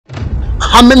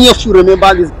How many of you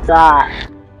remember this guy?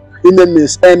 His name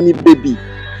is Emmy Baby,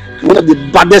 one of the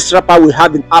baddest rappers we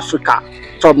have in Africa,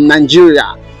 from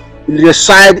Nigeria. He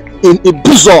resides in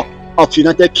Ibuzo of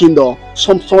United Kingdom.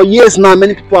 For years now,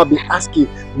 many people have been asking,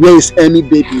 where is Emmy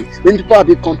Baby? Many people have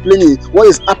been complaining, what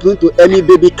is happening to Emmy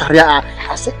Baby career?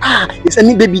 I said, is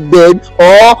Emmy Baby dead?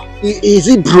 Or is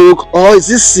he broke? Or is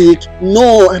he sick?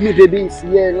 No, Emmy Baby is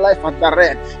here, life at the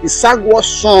red. He sang one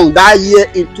song that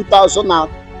year in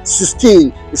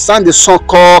 2016. He sang the song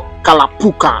called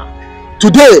Kalapuka.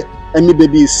 Today, Emmy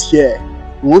Baby is here.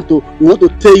 We want to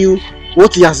tell you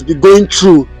what he has been going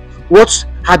through, what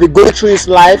has been going through his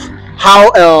life,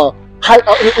 how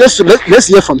let's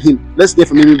hear from him. Let's hear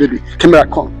from Emmy Baby. Camera,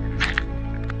 come.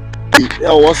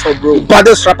 Yo, what's up, bro? The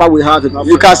baddest rapper we have in Africa.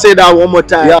 You can say that one more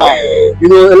time. Yeah. You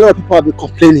know, a lot of people have been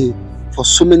complaining for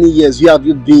so many years. Where have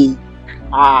you been?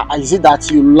 Is it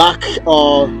that you lack?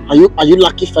 Are you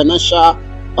lacking financial?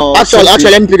 Actually,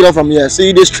 let me pick it up from here.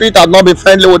 See, the street had not been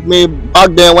friendly with me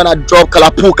back then when I dropped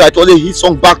Kalapuka. It was a hit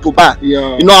song back to back.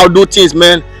 Yeah. You know how I do things,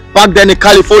 man. Back then in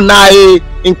California,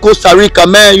 in Costa Rica,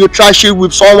 man, you try shit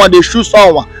with someone, they shoot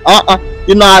someone.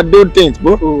 You know how I do things,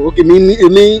 bro. Oh, okay. You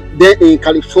mean there in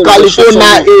California? Is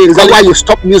that why you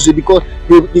stop music? Because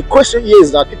the question here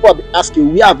is that people have been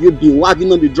asking, where have you been? Why have you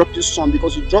not been dropped this song?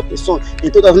 Because you dropped the song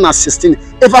in 2016.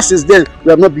 Ever since then,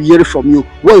 we have not been hearing from you.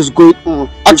 What is going on?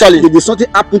 Actually, did something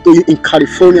happen to you in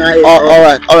California? All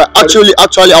right. Actually,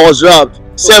 I was robbed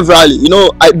severally. You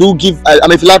know, I'm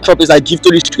a philanthropist. I give to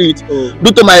the street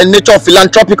due to my nature of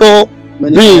philanthropical.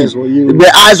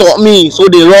 The eyes on me, so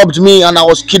they robbed me and I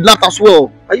was kidnapped as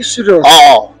well. Are you serious?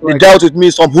 They dealt with me.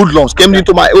 Some hoodlums came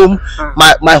into my home,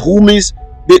 my homies.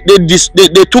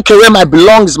 They took away my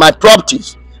belongings, my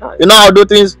properties. You know how I do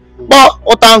things. But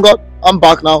thank God, I'm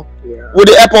back now. Yeah. With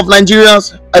the help of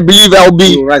Nigerians, I believe I'll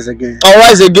rise again. I'll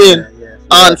rise again.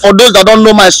 And for those that don't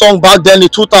know my song back then in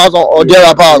 2000 or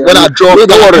thereabout, when I dropped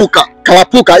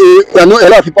Kalapuka, I know a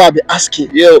lot of people have been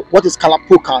asking, what is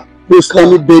Kalapuka?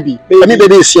 Emmy Baby. Emmy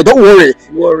Baby is here. Don't worry.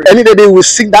 Emmy Baby will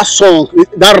sing that song,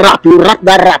 that rap. You rap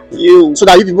that rap, so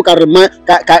that you people can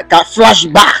flash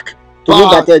back to know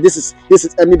that this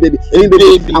is Emmy Baby. Emmy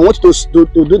Baby, I want you to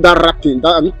do that rapping.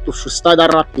 I need to freestyle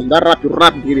that rapping. That rap, you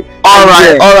rap. All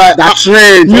right. That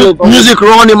trend. Music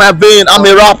run in my vein. I'm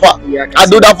a rapper. Yeah, I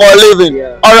do that for a living.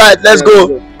 Yeah. All right, let's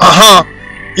go.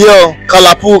 Yo,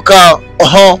 Kalapuka.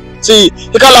 See,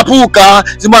 Kalapuka,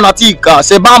 Zimanatika,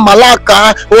 Seba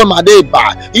Malaka, O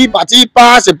Madeba,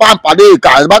 Ipatipa, Sepan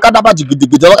Padeka, Bakadaba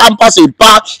Jigidigi, Ampa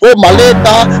Sepa, O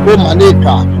Maleta, O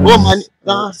Maneka, O Man.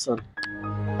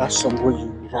 That song where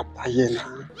you rap Ayena.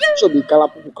 Should be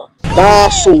Kalapuka. That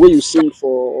song where you sing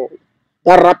for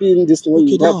that rapping this way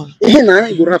you rap. You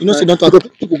know, so don't talk.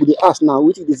 People would ask now,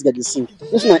 what is this guy they sing?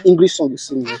 This is an English song you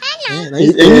sing.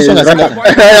 English song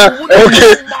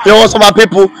okay. You know, some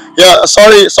people. Yeah,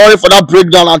 sorry for that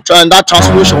breakdown and that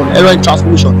error in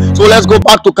transmission. So let's go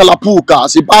back to Kalapuka.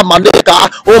 Sipa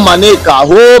Maneka,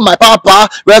 oh my papa,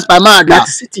 where's my man? That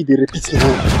city they repeat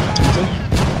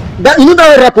that, you know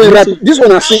that rap. This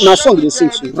one I sing now song they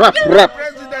sing. So rap.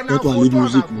 Don't want to leave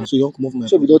music, man. So you don't come off my.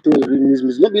 So we don't release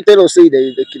music. Not be tell us say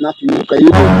they kidnap you. Can you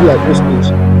do like those things?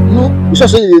 No. You should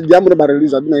say the amount of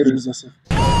release. I do not release yourself.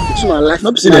 It's my life. My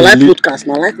life podcast.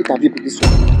 My life interview with this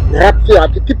one. Rap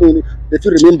people they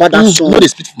feel remember that song. No, they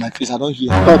spit for my face. I don't hear.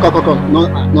 Come. No,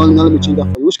 let me change that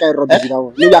for you. Which kind of rubbish is that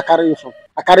one? Maybe I carry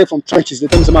from trenches. They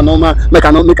tell me some normal. Make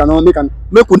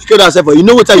we kill ourselves. You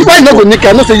know what I do? Why not go naked?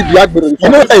 I know say you be black, you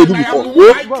know what I do before?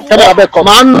 Come on, come.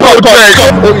 Man, no,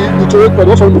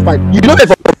 you know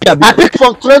if I pick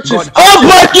from trenches. Oh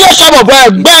boy, kill some boy.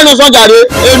 Burn us on that.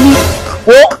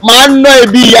 Oh man, no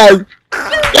be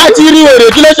láti rí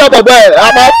èrè kí ló ṣe ọ̀pọ̀ bẹ́ẹ̀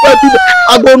àmọ́ pẹ́ tí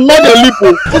àgbo náà lè lipo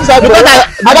because I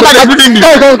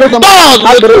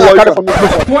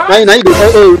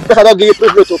don't give you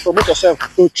privilege to promote yourself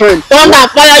to trend. Thunder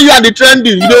fire you and the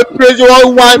trending you dey praise your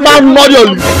one man not your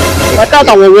lip. My cat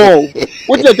our wall.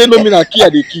 Wetin dey take no mean na key I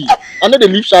dey key. I no dey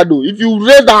leave shadow. If you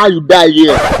raise that you die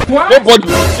here. Nobody.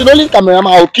 You no leave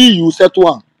cameraman I will kill you settle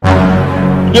am.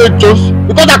 You just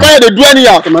because I can't do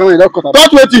anyhow. Don't wait.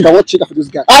 I won't cheat after this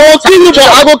guy. I will kill you, but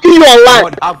I will kill you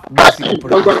online. I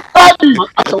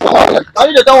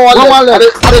need to tell one leg.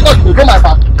 I dey touch me. Go my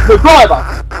back.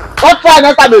 Don't try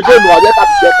next time again. No, I just have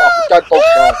to get off. You can't talk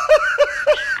now.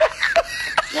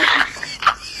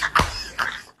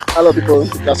 Hello, people.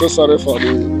 We are so sorry for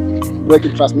the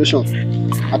breaking transmission.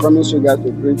 I promise you guys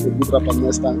to bring a good rapper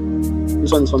next time.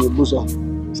 This one is from Ibuzo.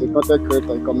 He's a content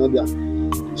creator, a comedian.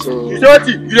 So you say what?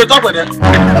 You dey talk with them? You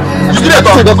still dey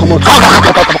talk? Come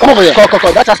over here.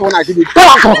 Come. That's just one I did it.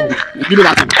 Come on. Give me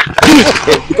that thing.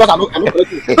 Because I don't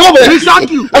collect you. Come over here.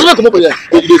 Thank you. I don't come over here.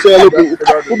 They say hello.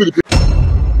 Who be the